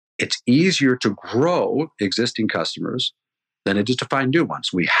It's easier to grow existing customers than it is to find new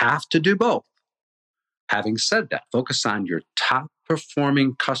ones. We have to do both. Having said that, focus on your top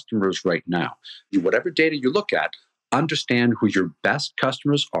performing customers right now. Whatever data you look at, understand who your best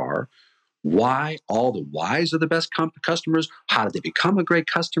customers are, why all the whys of the best customers, how did they become a great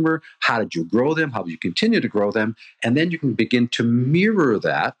customer, how did you grow them, how do you continue to grow them, and then you can begin to mirror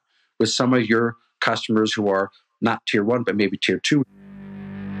that with some of your customers who are not tier one, but maybe tier two.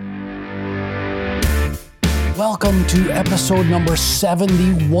 Welcome to episode number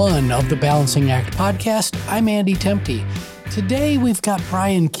 71 of the Balancing Act podcast. I'm Andy Tempe. Today we've got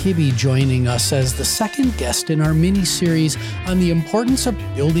Brian Kibby joining us as the second guest in our mini-series on the importance of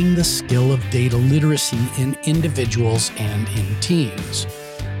building the skill of data literacy in individuals and in teams.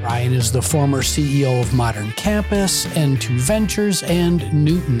 Brian is the former CEO of Modern Campus, N2 Ventures, and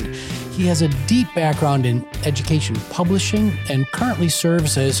Knewton. He has a deep background in education publishing and currently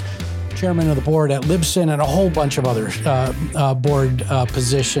serves as chairman of the board at Libsyn and a whole bunch of other board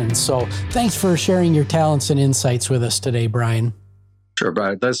positions. So thanks for sharing your talents and insights with us today, Brian. Sure,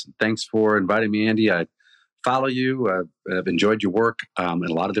 Brian. Thanks for inviting me, Andy. I follow you. I've enjoyed your work in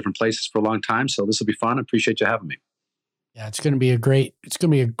a lot of different places for a long time. So this will be fun. I appreciate you having me. Yeah, it's going to be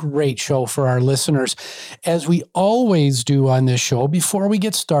a great show for our listeners. As we always do on this show, before we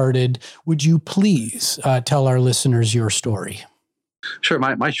get started, would you please tell our listeners your story? Sure.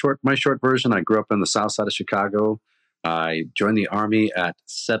 My short version. I grew up on the south side of Chicago. I joined the Army at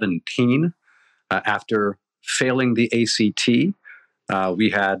 17 after failing the ACT. We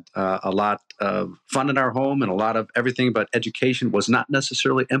had a lot of fun in our home and a lot of everything, but education was not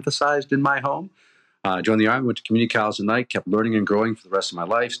necessarily emphasized in my home. Joined the Army, went to community college at night, kept learning and growing for the rest of my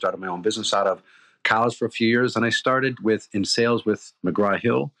life, started my own business out of college for a few years. And I started in sales with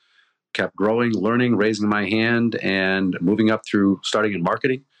McGraw-Hill. Kept growing, learning, raising my hand, and moving up through starting in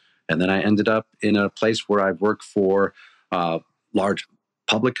marketing. And then I ended up in a place where I've worked for large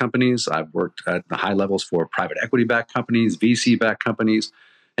public companies. I've worked at the high levels for private equity-backed companies, VC-backed companies.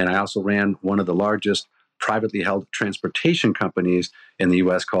 And I also ran one of the largest privately held transportation companies in the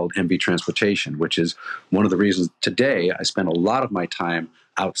U.S. called MV Transportation, which is one of the reasons today I spend a lot of my time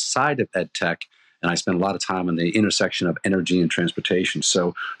outside of ed tech. And I spent a lot of time on the intersection of energy and transportation.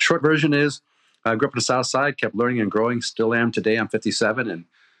 So short version is I grew up on the South Side, kept learning and growing, still am today. I'm 57 and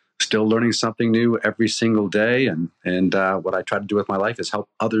still learning something new every single day. And what I try to do with my life is help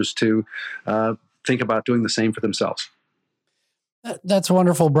others to think about doing the same for themselves. That's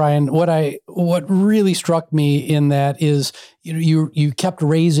wonderful, Brian. What really struck me in that is, you kept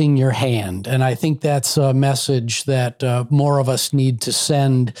raising your hand, and I think that's a message that more of us need to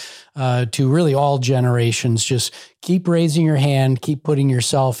send to really all generations. Just keep raising your hand, keep putting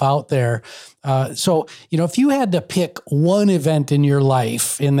yourself out there. So, if you had to pick one event in your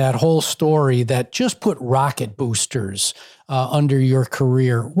life in that whole story that just put rocket boosters under your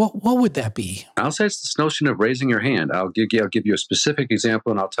career, what would that be? I'll say it's this notion of raising your hand. I'll give you a specific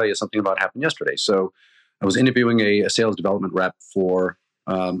example, and I'll tell you something about what happened yesterday. So I was interviewing a sales development rep for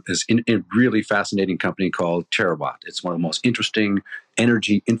a really fascinating company called Terawatt. It's one of the most interesting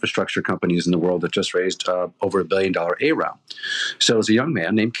energy infrastructure companies in the world that just raised over $1 billion A round. So there's a young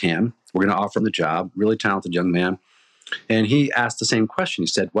man named Cam. We're going to offer him the job, really talented young man. And he asked the same question. He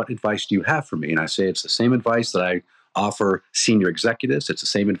said, "What advice do you have for me?" And I say, it's the same advice that I offer senior executives. It's the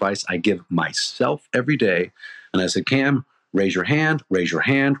same advice I give myself every day. And I said, "Cam, raise your hand, raise your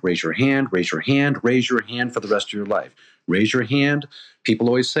hand, raise your hand, raise your hand, raise your hand for the rest of your life. Raise your hand." People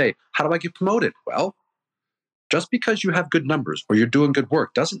always say, "How do I get promoted?" Well, just because you have good numbers or you're doing good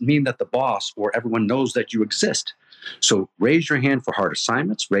work doesn't mean that the boss or everyone knows that you exist. So raise your hand for hard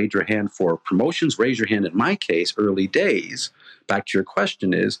assignments, raise your hand for promotions, raise your hand, in my case, early days. Back to your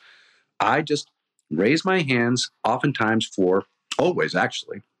question is, I just raise my hands oftentimes always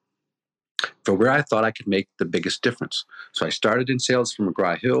actually, for where I thought I could make the biggest difference. So I started in sales from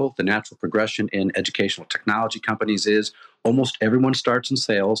McGraw-Hill. The natural progression in educational technology companies is almost everyone starts in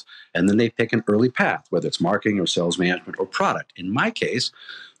sales, and then they pick an early path, whether it's marketing or sales management or product. In my case,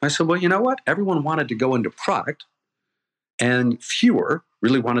 I said, well, you know what? Everyone wanted to go into product, and fewer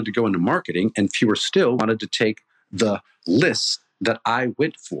really wanted to go into marketing, and fewer still wanted to take the lists that I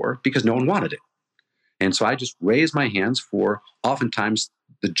went for because no one wanted it. And so I just raised my hands for oftentimes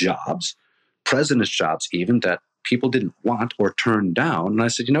the jobs, president's jobs even, that people didn't want or turn down. And I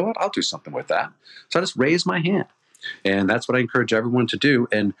said, you know what? I'll do something with that. So I just raised my hand. And that's what I encourage everyone to do.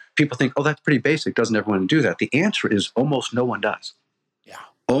 And people think, oh, that's pretty basic. Doesn't everyone do that? The answer is almost no one does. Yeah.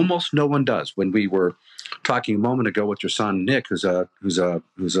 Almost no one does. When we were talking a moment ago with your son, Nick, who's a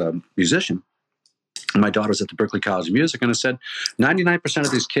musician, My daughter's at the Berklee College of Music, and I said, 99%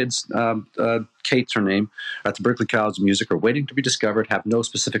 of these kids, Kate's her name, at the Berklee College of Music are waiting to be discovered, have no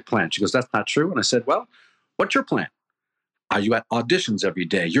specific plan. She goes, that's not true. And I said, well, what's your plan? Are you at auditions every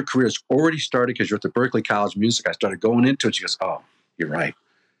day? Your career's already started because you're at the Berklee College of Music. I started going into it. She goes, oh, you're right.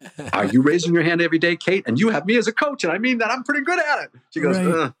 Are you raising your hand every day, Kate? And you have me as a coach, and I mean that I'm pretty good at it. She goes,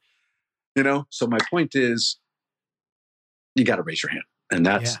 right. So my point is, you got to raise your hand. And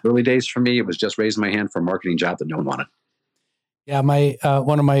that's early days for me. It was just raising my hand for a marketing job that no one wanted. Yeah, my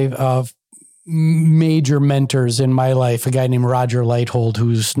one of my major mentors in my life, a guy named Roger Lighthold,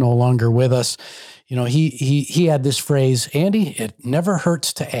 who's no longer with us, he had this phrase, Andy, it never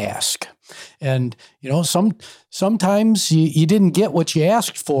hurts to ask. And, sometimes you didn't get what you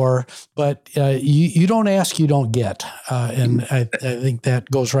asked for, but you don't ask, you don't get. And I think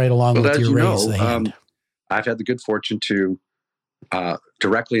that goes right along with your raise the hand. I've had the good fortune to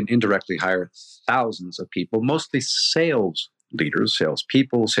directly and indirectly hire thousands of people, mostly sales leaders, sales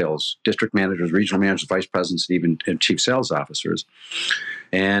people, sales district managers, regional managers, vice presidents, and even chief sales officers.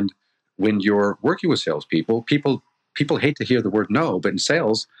 And when you're working with salespeople, people hate to hear the word no, but in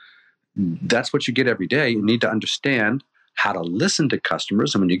sales, that's what you get every day. You need to understand how to listen to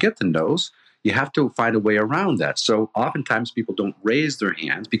customers. And when you get the no's, you have to find a way around that. So oftentimes people don't raise their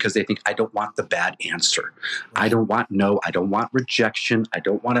hands because they think, I don't want the bad answer. I don't want no. I don't want rejection. I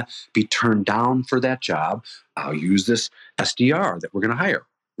don't want to be turned down for that job. I'll use this SDR that we're going to hire.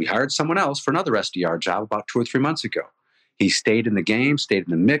 We hired someone else for another SDR job about 2 or 3 months ago. He stayed in the game, stayed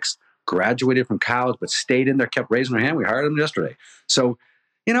in the mix, graduated from college, but stayed in there, kept raising their hand. We hired him yesterday. So,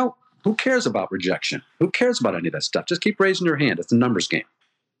 who cares about rejection? Who cares about any of that stuff? Just keep raising your hand. It's a numbers game.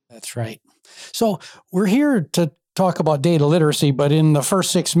 That's right. So we're here to talk about data literacy, but in the first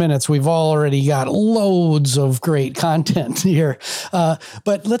 6 minutes, we've already got loads of great content here.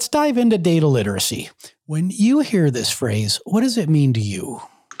 But let's dive into data literacy. When you hear this phrase, what does it mean to you?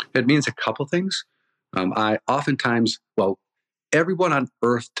 It means a couple things. Everyone on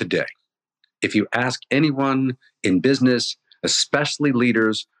earth today, if you ask anyone in business, especially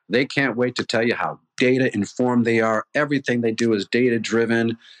leaders, they can't wait to tell you how data informed they are. Everything they do is data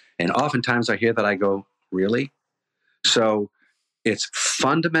driven. And oftentimes I hear that, I go, really? So it's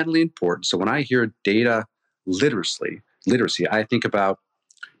fundamentally important. So when I hear data literacy, I think about,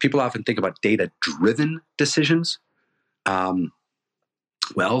 people often think about data-driven decisions. I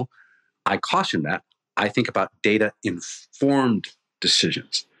caution that. I think about data-informed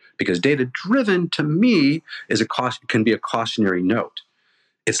decisions, because data-driven to me can be a cautionary note.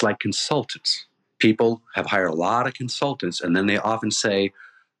 It's like consultants. People have hired a lot of consultants, and then they often say,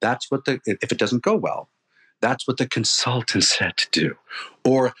 if it doesn't go well, that's what the consultant said to do.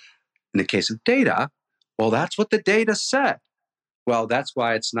 Or in the case of data, well, that's what the data said. Well, that's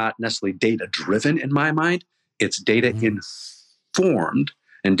why it's not necessarily data-driven in my mind. It's data-informed.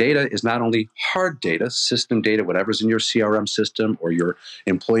 And data is not only hard data, system data, whatever's in your CRM system or your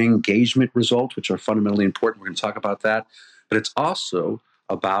employee engagement results, which are fundamentally important. We're going to talk about that. But it's also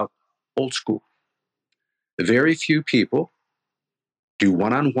about old school. Very few people do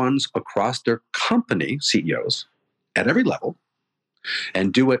one-on-ones across their company, CEOs, at every level,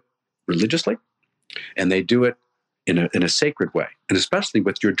 and do it religiously, and they do it in a sacred way, and especially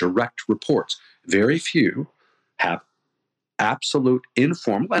with your direct reports. Very few have absolute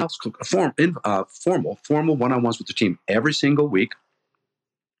informal one-on-ones with the team every single week,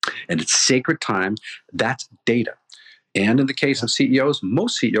 and it's sacred time. That's data. And in the case of CEOs,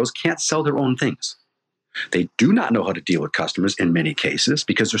 most CEOs can't sell their own things. They do not know how to deal with customers in many cases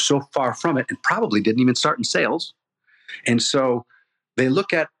because they're so far from it and probably didn't even start in sales. And so they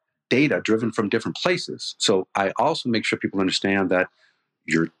look at data driven from different places. So I also make sure people understand that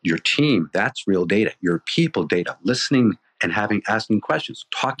your team, that's real data. Your people data, listening and asking questions,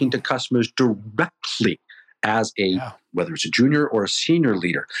 talking to customers directly as whether it's a junior or a senior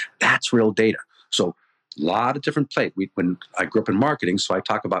leader, that's real data. So a lot of different plays. When I grew up in marketing, so I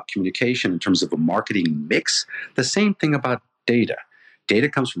talk about communication in terms of a marketing mix. The same thing about data. Data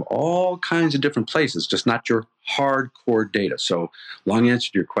comes from all kinds of different places, just not your hardcore data. So long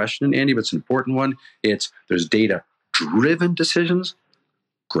answer to your question, Andy, but it's an important one. There's data-driven decisions.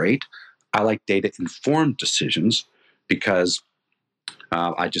 Great. I like data-informed decisions because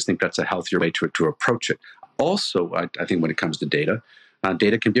I just think that's a healthier way to approach it. Also, I think when it comes to data,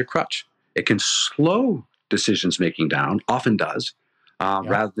 data can be a crutch. It can slow decisions making down, often does,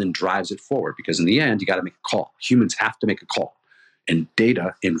 rather than drives it forward. Because in the end, you got to make a call. Humans have to make a call. And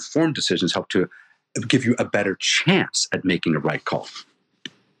data-informed decisions help to give you a better chance at making the right call.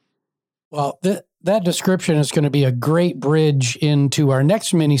 Well, that description is going to be a great bridge into our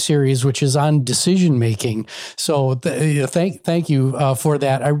next mini series, which is on decision making. So thank you for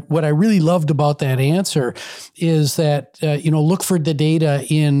that. What I really loved about that answer is that look for the data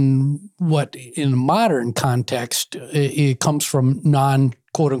in modern context. It comes from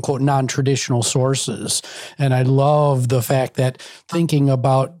quote unquote non-traditional sources, and I love the fact that thinking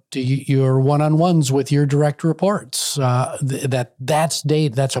about your one-on-ones with your direct reports, that's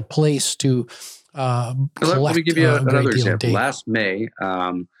data. That's a place to let me give you another example. Last May,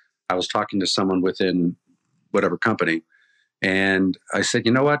 I was talking to someone within whatever company, and I said,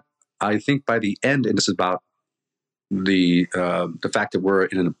 you know what? I think by the end, and this is about the fact that we're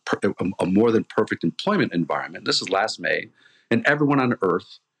in a more than perfect employment environment. This is last May, and everyone on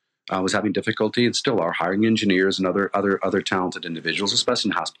earth was having difficulty, and still are, hiring engineers and other talented individuals, especially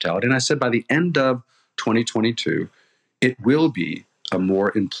in hospitality. And I said, by the end of 2022, it will be a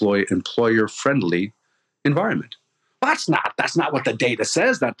more employer-friendly environment. Well, that's not what the data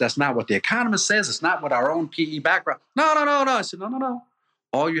says. That's not what the economist says. It's not what our own PE background. No. I said, no.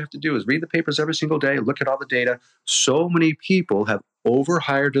 All you have to do is read the papers every single day, look at all the data. So many people have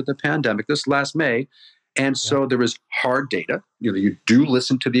overhired during the pandemic this last May. And so there is hard data. You do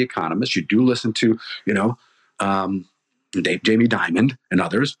listen to the economists. You do listen to, Jamie Dimon and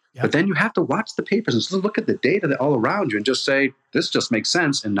others. Yep. But then you have to watch the papers and look at the data that all around you and just say, this just makes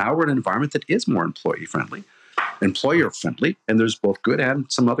sense. And now we're in an environment that is more employer-friendly, and there's both good and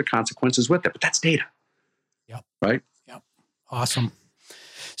some other consequences with it. But that's data. Yep. Right? Yep. Awesome.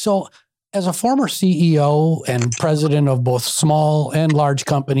 So as a former CEO and president of both small and large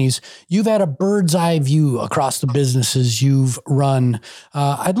companies, you've had a bird's eye view across the businesses you've run.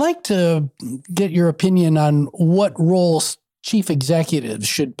 I'd like to get your opinion on what roles chief executives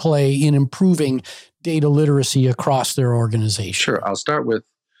should play in improving data literacy across their organization. Sure. I'll start with,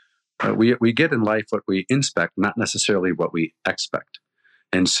 we get in life what we inspect, not necessarily what we expect.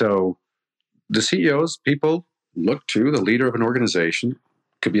 And so the CEOs, people look to the leader of an organization.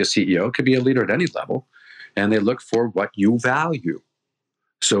 Could be a CEO, could be a leader at any level, and they look for what you value.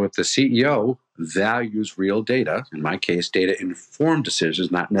 So if the CEO values real data, in my case, data-informed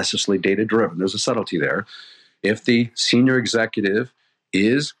decisions, not necessarily data-driven, there's a subtlety there. If the senior executive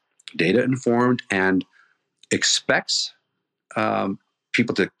is data-informed and expects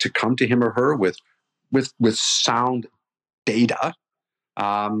people to come to him or her with sound data,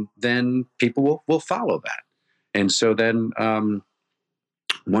 then people will follow that. And so then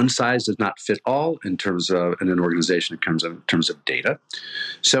one size does not fit all in terms of in an organization in terms of data.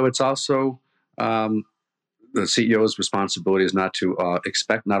 So it's also the CEO's responsibility is not to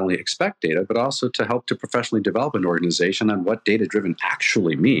not only expect data, but also to help to professionally develop an organization on what data-driven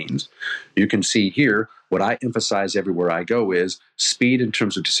actually means. You can see here, what I emphasize everywhere I go is speed in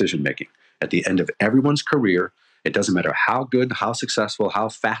terms of decision-making. At the end of everyone's career, it doesn't matter how good, how successful, how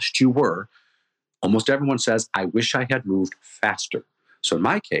fast you were, almost everyone says, I wish I had moved faster. So in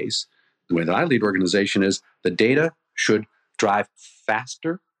my case, the way that I lead organization is the data should drive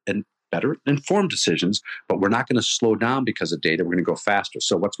faster and better informed decisions, but we're not going to slow down because of data. We're going to go faster.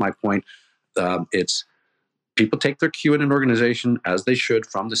 So what's my point? It's people take their cue in an organization, as they should,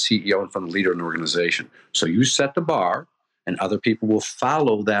 from the CEO and from the leader in the organization. So you set the bar, and other people will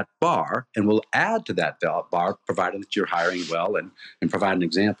follow that bar and will add to that bar, provided that you're hiring well and provide an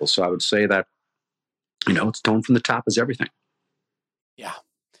example. So I would say that, it's tone from the top is everything. Yeah.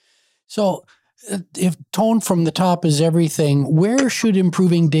 So if tone from the top is everything, where should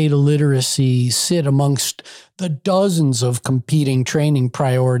improving data literacy sit amongst the dozens of competing training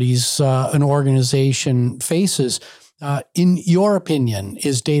priorities an organization faces? In your opinion,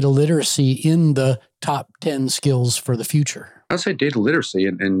 is data literacy in the top 10 skills for the future? I'd say data literacy,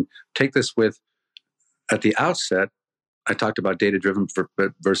 and take this with, at the outset, I talked about data-driven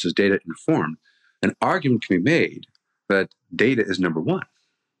versus data-informed. An argument can be made that data is number one.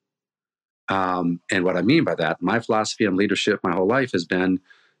 And what I mean by that, my philosophy on leadership my whole life has been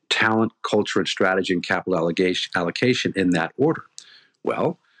talent, culture, and strategy and capital allocation in that order.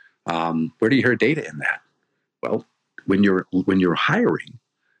 Well, where do you hear data in that? Well, when you're hiring,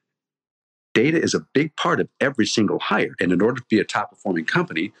 data is a big part of every single hire. And in order to be a top-performing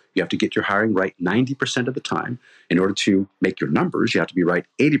company, you have to get your hiring right 90% of the time. In order to make your numbers, you have to be right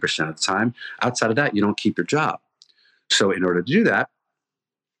 80% of the time. Outside of that, you don't keep your job. So in order to do that,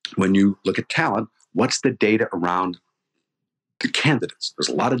 when you look at talent, what's the data around the candidates? There's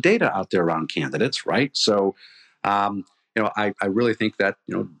a lot of data out there around candidates, right? So, I really think that,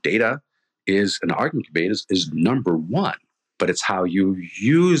 data is, an argument can be made, is number one. But it's how you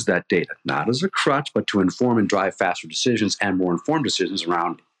use that data, not as a crutch, but to inform and drive faster decisions and more informed decisions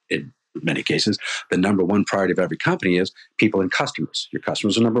around in many cases, the number one priority of every company is people and customers. Your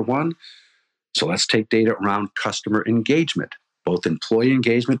customers are number one. So let's take data around customer engagement, both employee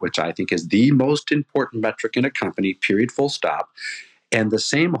engagement, which I think is the most important metric in a company, period, full stop. And the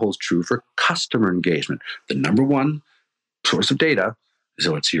same holds true for customer engagement. The number one source of data,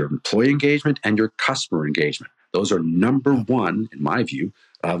 so it's your employee engagement and your customer engagement. Those are number one, in my view,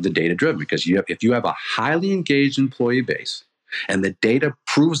 of the data driven, because if you have a highly engaged employee base and the data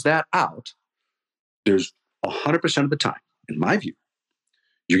proves that out, there's 100% of the time, in my view,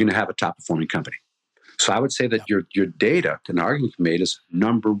 you're going to have a top performing company. So I would say that your data, an argument can be made, is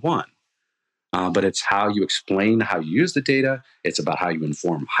number one. But it's how you explain how you use the data. It's about how you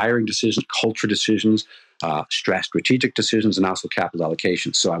inform hiring decisions, culture decisions, strategic decisions, and also capital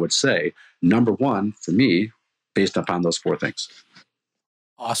allocation. So I would say number one for me, based upon those four things.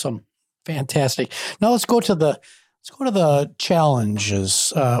 Awesome. Fantastic. Now let's go to the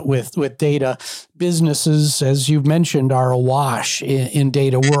challenges with data. Businesses, as you've mentioned, are awash in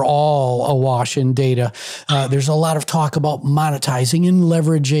data. We're all awash in data. There's a lot of talk about monetizing and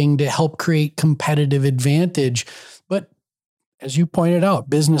leveraging to help create competitive advantage. But as you pointed out,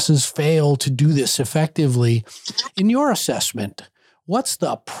 businesses fail to do this effectively. In your assessment, what's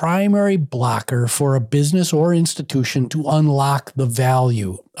the primary blocker for a business or institution to unlock the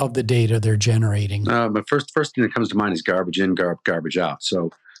value of the data they're generating? But first thing that comes to mind is garbage in, garbage out.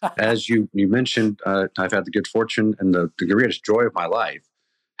 So as you mentioned, I've had the good fortune and the greatest joy of my life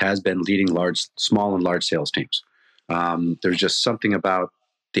has been leading small and large sales teams. There's just something about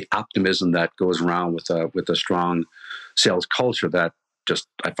the optimism that goes around with a strong sales culture that just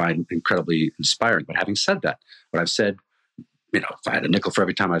I find incredibly inspiring. But having said that, what I've said, if I had a nickel for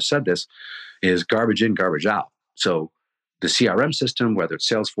every time I've said this, is garbage in, garbage out. So the CRM system, whether it's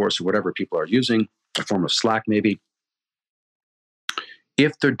Salesforce or whatever people are using, a form of Slack maybe,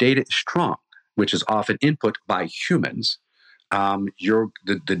 if their data is strong, which is often input by humans,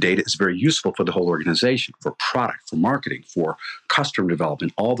 the data is very useful for the whole organization, for product, for marketing, for customer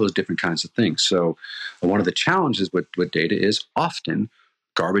development, all those different kinds of things. So one of the challenges with data is often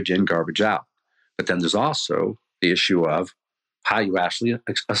garbage in, garbage out. But then there's also the issue of how you actually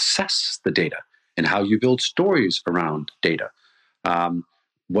assess the data and how you build stories around data. One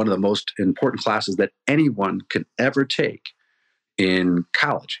of the most important classes that anyone can ever take in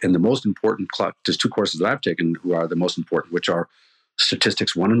college, and the most important there's two courses that I've taken who are the most important, which are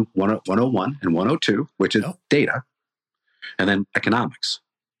Statistics 101 and 102, which is data, and then Economics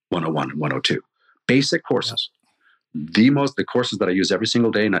 101 and 102. Basic courses. The courses that I use every single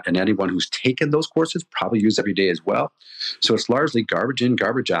day, and anyone who's taken those courses probably use every day as well. So it's largely garbage in,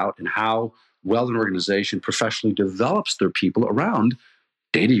 garbage out, and how well an organization professionally develops their people around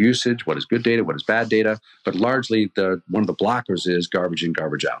data usage, what is good data, what is bad data. But largely, one of the blockers is garbage in,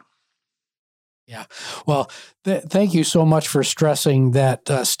 garbage out. Yeah. Well, thank you so much for stressing that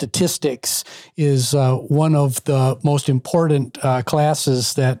statistics is one of the most important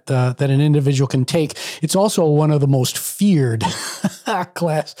classes that an individual can take. It's also one of the most feared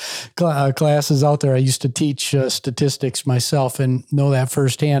classes out there. I used to teach statistics myself and know that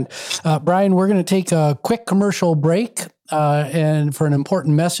firsthand. Brian, we're going to take a quick commercial break, and for an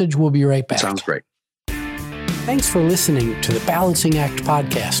important message, we'll be right back. Sounds great. Thanks for listening to the Balancing Act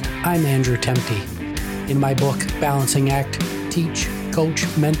podcast. I'm Andrew Temte. In my book, Balancing Act, Teach, Coach,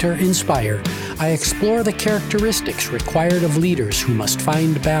 Mentor, Inspire, I explore the characteristics required of leaders who must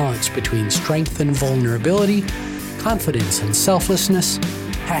find balance between strength and vulnerability, confidence and selflessness,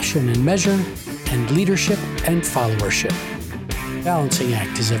 passion and measure, and leadership and followership. Balancing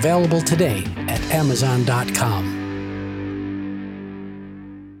Act is available today at Amazon.com.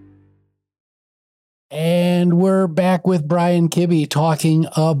 And we're back with Brian Kibby talking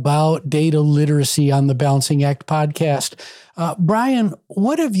about data literacy on the Balancing Act podcast. Brian,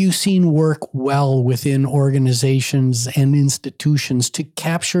 what have you seen work well within organizations and institutions to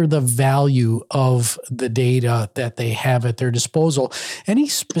capture the value of the data that they have at their disposal? Any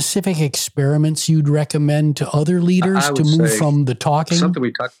specific experiments you'd recommend to other leaders to move from the talking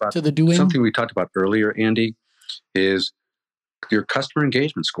to the doing? Something we talked about earlier, Andy, is your customer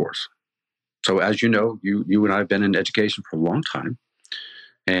engagement scores. So as you know, you and I have been in education for a long time.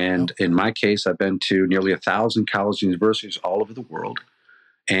 And in my case, I've been to nearly 1,000 colleges and universities all over the world.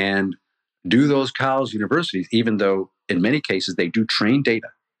 And do those college universities, even though in many cases they do train data,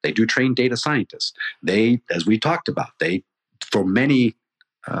 they do train data scientists. They, as we talked about, for many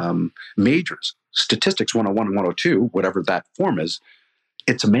majors, Statistics 101 and 102, whatever that form is,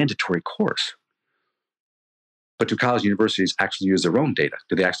 it's a mandatory course. But do college universities actually use their own data?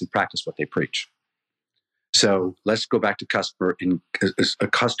 Do they actually practice what they preach? So let's go back to customer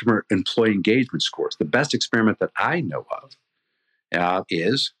employee engagement scores. The best experiment that I know of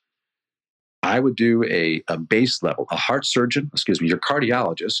is I would do a base level, a heart surgeon, your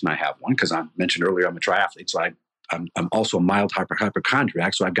cardiologist, and I have one because I mentioned earlier I'm a triathlete, so I'm also a mild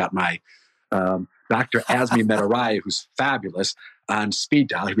hypochondriac. So I've got my Dr. Azmi Metarai, who's fabulous, on speed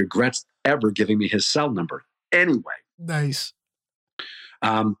dial. He regrets ever giving me his cell number. Anyway. Nice.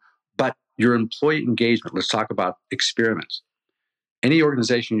 But your employee engagement, let's talk about experiments. Any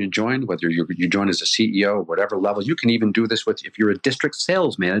organization you join, whether you join as a CEO, whatever level, you can even do this with, if you're a district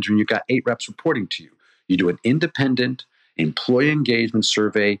sales manager and you've got 8 reps reporting to you, you do an independent employee engagement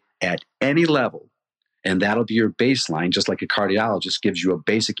survey at any level, and that'll be your baseline, just like a cardiologist gives you a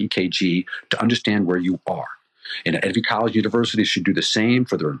basic EKG to understand where you are. And every college university should do the same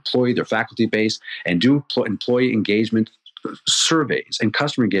for their employee, their faculty base, and do employee engagement surveys and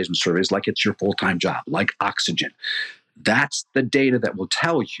customer engagement surveys like it's your full-time job, like Oxygen. That's the data that will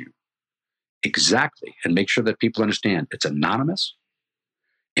tell you exactly, and make sure that people understand it's anonymous,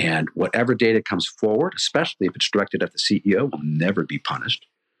 and whatever data comes forward, especially if it's directed at the CEO, will never be punished,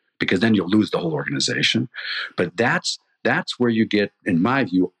 because then you'll lose the whole organization. But that's where you get, in my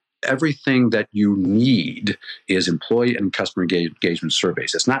view, everything that you need is employee and customer engagement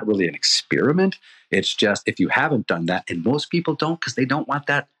surveys. It's not really an experiment. It's just, if you haven't done that, and most people don't, because they don't want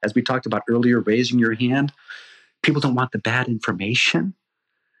that, as we talked about earlier, raising your hand. People don't want the bad information.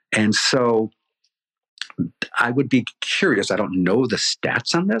 And so I would be curious, I don't know the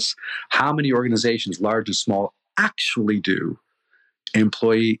stats on this, how many organizations, large and small, actually do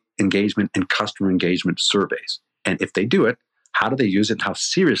employee engagement and customer engagement surveys. And if they do it, how do they use it? How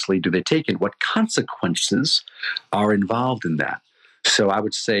seriously do they take it? What consequences are involved in that? So I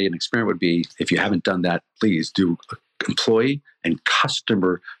would say an experiment would be, if you haven't done that, please do employee and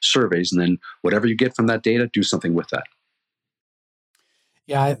customer surveys, and then whatever you get from that data, do something with that.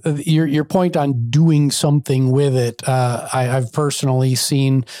 Yeah, your point on doing something with it. I've personally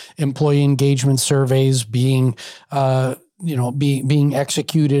seen employee engagement surveys being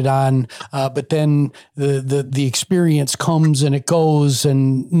executed on, but then the experience comes and it goes,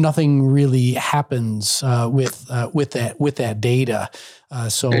 and nothing really happens with that data.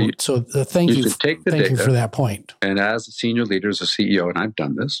 Thank you for that point. And as a senior leader, as a CEO, and I've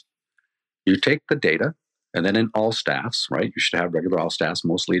done this, you take the data, and then in all staffs, right? You should have regular all staffs.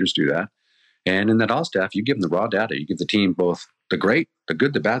 Most leaders do that. And in that all staff, you give them the raw data. You give the team both the great, the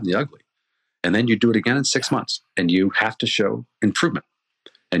good, the bad, and the ugly. And then you do it again in 6 months, and you have to show improvement,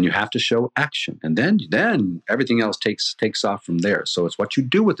 and you have to show action. And then everything else takes off from there. So it's what you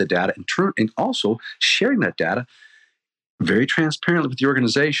do with the data, and also sharing that data very transparently with the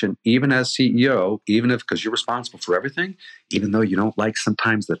organization, even as CEO, because you're responsible for everything, even though you don't like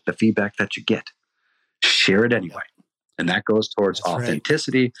sometimes the feedback that you get. Share it anyway. And that goes towards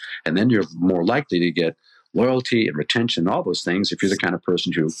authenticity. Right. And then you're more likely to get loyalty and retention, all those things, if you're the kind of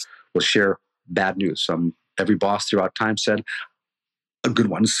person who will share bad news. Every boss throughout time said, a good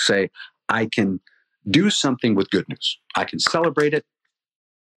ones say, I can do something with good news. I can celebrate it.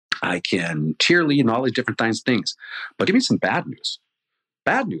 I can cheerlead and all these different kinds of things. But give me some bad news.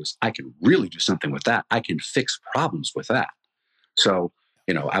 Bad news, I can really do something with that. I can fix problems with that. So,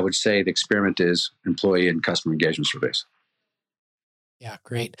 I would say the experiment is employee and customer engagement surveys. Yeah,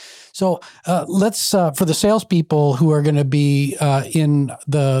 great. So let's, for the salespeople who are going to be in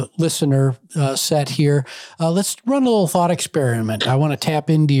the listener set here, let's run a little thought experiment. I want to tap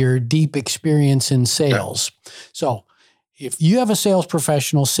into your deep experience in sales. Yeah. So if you have a sales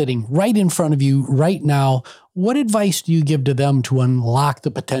professional sitting right in front of you right now, what advice do you give to them to unlock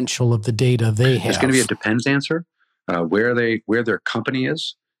the potential of the data they have? It's going to be a depends answer. Where their company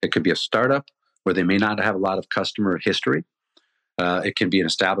is. It could be a startup where they may not have a lot of customer history. It can be an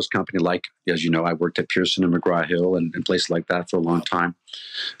established company like, as you know, I worked at Pearson and McGraw-Hill and places like that for a long time.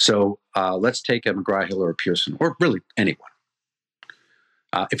 So let's take a McGraw-Hill or a Pearson, or really anyone.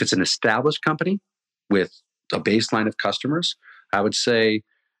 If it's an established company with a baseline of customers, I would say,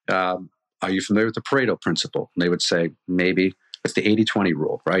 are you familiar with the Pareto principle? And they would say, maybe. It's the 80-20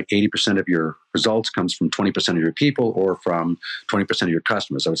 rule, right? 80% of your results comes from 20% of your people or from 20% of your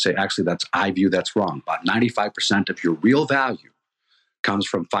customers. I would say, actually, I view that's wrong. About 95% of your real value comes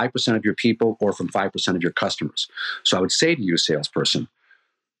from 5% of your people or from 5% of your customers. So I would say to you, salesperson,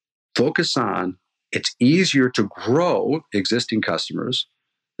 focus on, it's easier to grow existing customers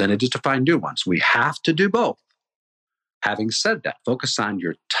than it is to find new ones. We have to do both. Having said that, focus on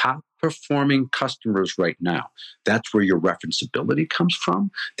your top performing customers right now. That's where your referenceability comes from.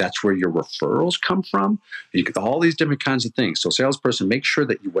 That's where your referrals come from. You get all these different kinds of things. So salesperson, make sure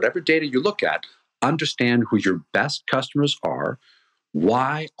that whatever data you look at, understand who your best customers are,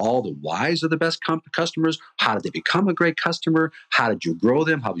 why, all the whys of the best customers, how did they become a great customer, how did you grow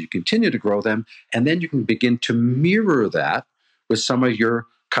them, how do you continue to grow them, and then you can begin to mirror that with some of your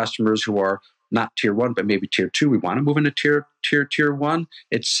customers who are not tier one, but maybe tier two. We want to move into tier one,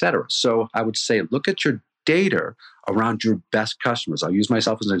 et cetera. So I would say, look at your data around your best customers. I'll use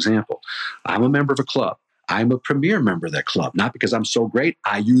myself as an example. I'm a member of a club. I'm a premier member of that club, not because I'm so great.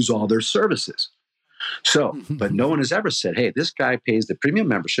 I use all their services. So, but no one has ever said, hey, this guy pays the premium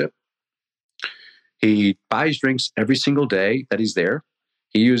membership. He buys drinks every single day that he's there.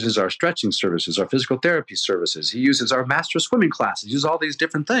 He uses our stretching services, our physical therapy services. He uses our master swimming classes. He uses all these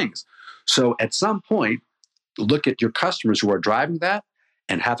different things. So at some point, look at your customers who are driving that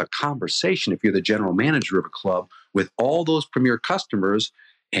and have a conversation, if you're the general manager of a club, with all those premier customers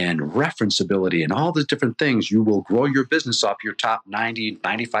and referenceability and all the different things. You will grow your business off your top 90,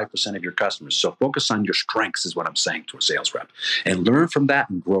 95% of your customers. So focus on your strengths is what I'm saying to a sales rep, and learn from that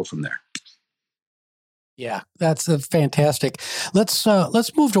and grow from there. Yeah, that's fantastic. Let's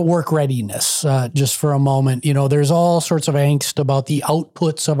move to work readiness just for a moment. You know, there's all sorts of angst about the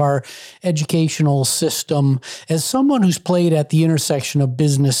outputs of our educational system. As someone who's played at the intersection of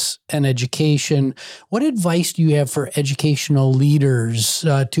business and education, what advice do you have for educational leaders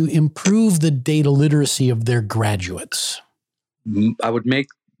to improve the data literacy of their graduates? I would make,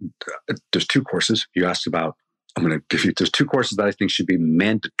 there's two courses you asked about. I'm going to give you, there's two courses that I think should be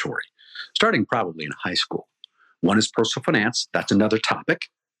mandatory, starting probably in high school. One is personal finance. That's another topic.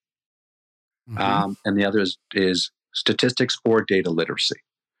 And the other is statistics or data literacy.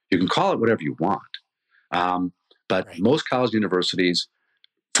 You can call it whatever you want. But most college universities,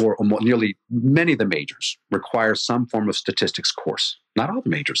 for nearly many of the majors, require some form of statistics course. Not all the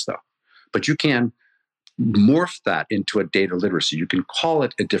majors, though. But you can morph that into a data literacy. You can call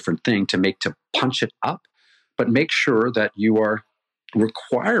it a different thing to punch it up, but make sure that you are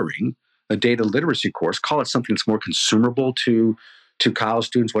requiring a data literacy course. Call it something that's more consumable to college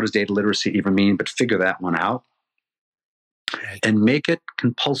students. What does data literacy even mean? But figure that one out and make it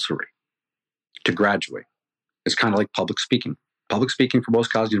compulsory to graduate. It's kind of like public speaking. Public speaking for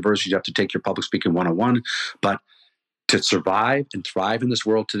most college universities, you have to take your public speaking 101. But to survive and thrive in this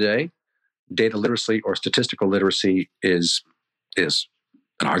world today, data literacy or statistical literacy is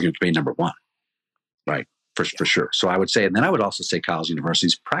an argument to be number one, right? For sure. So I would say, and then I would also say college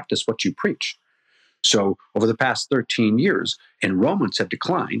universities, practice what you preach. So over the past 13 years, enrollments have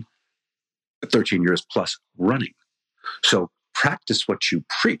declined, 13 years plus running. So practice what you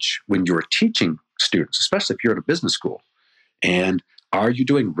preach when you're teaching students, especially if you're at a business school. And are you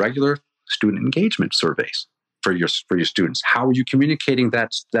doing regular student engagement surveys for your students? How are you communicating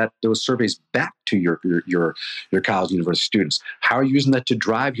those surveys back to your college university students? How are you using that to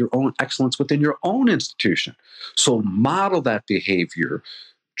drive your own excellence within your own institution? So model that behavior,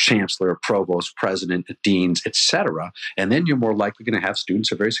 chancellor, provost, president, deans, etc. And then you're more likely going to have students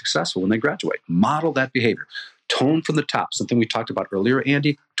who are very successful when they graduate. Model that behavior. Tone from the top. Something we talked about earlier,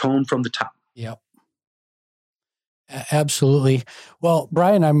 Andy. Tone from the top. Yep. Absolutely. Well,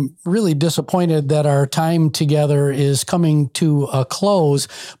 Brian, I'm really disappointed that our time together is coming to a close,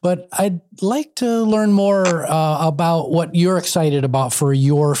 but I'd like to learn more about what you're excited about for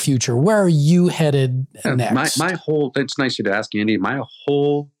your future. Where are you headed next? It's nice of you to ask, Andy. My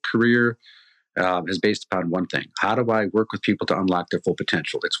whole career is based upon one thing. How do I work with people to unlock their full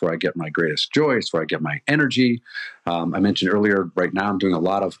potential? It's where I get my greatest joy. It's where I get my energy. I mentioned earlier, right now I'm doing a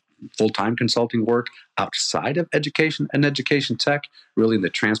lot of full-time consulting work outside of education and education tech, really in the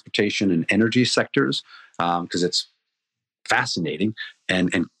transportation and energy sectors, because it's fascinating.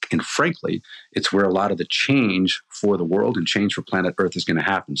 And frankly, it's where a lot of the change for the world and change for planet Earth is going to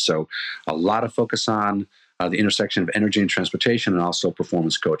happen. So a lot of focus on the intersection of energy and transportation, and also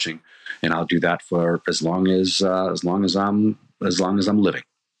performance coaching. And I'll do that for as long as I'm living.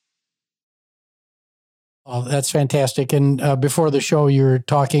 Oh, that's fantastic. And before the show, you were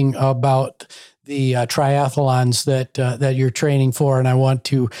talking about the triathlons that you're training for, and I want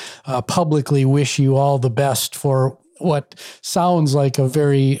to publicly wish you all the best for what sounds like a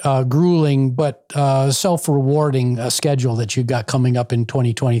very grueling but self-rewarding schedule that you've got coming up in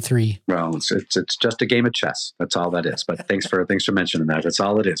 2023. Well, it's just a game of chess. That's all that is. But thanks for mentioning that. That's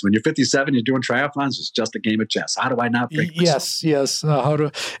all it is. When you're 57, you're doing triathlons. It's just a game of chess. How do I not break myself? Yes.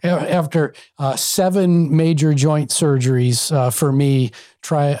 After 7 major joint surgeries for me,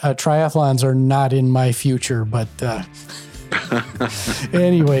 triathlons are not in my future, but.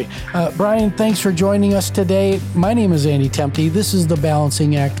 Anyway, Brian, thanks for joining us today. My name is Andy Tempe. This is the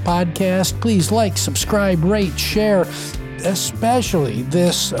Balancing Act podcast. Please like, subscribe, rate, share. especially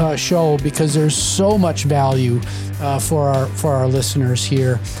this show, because there's so much value for our listeners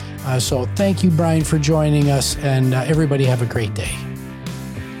here. So thank you, Brian, for joining us, and everybody have a great day.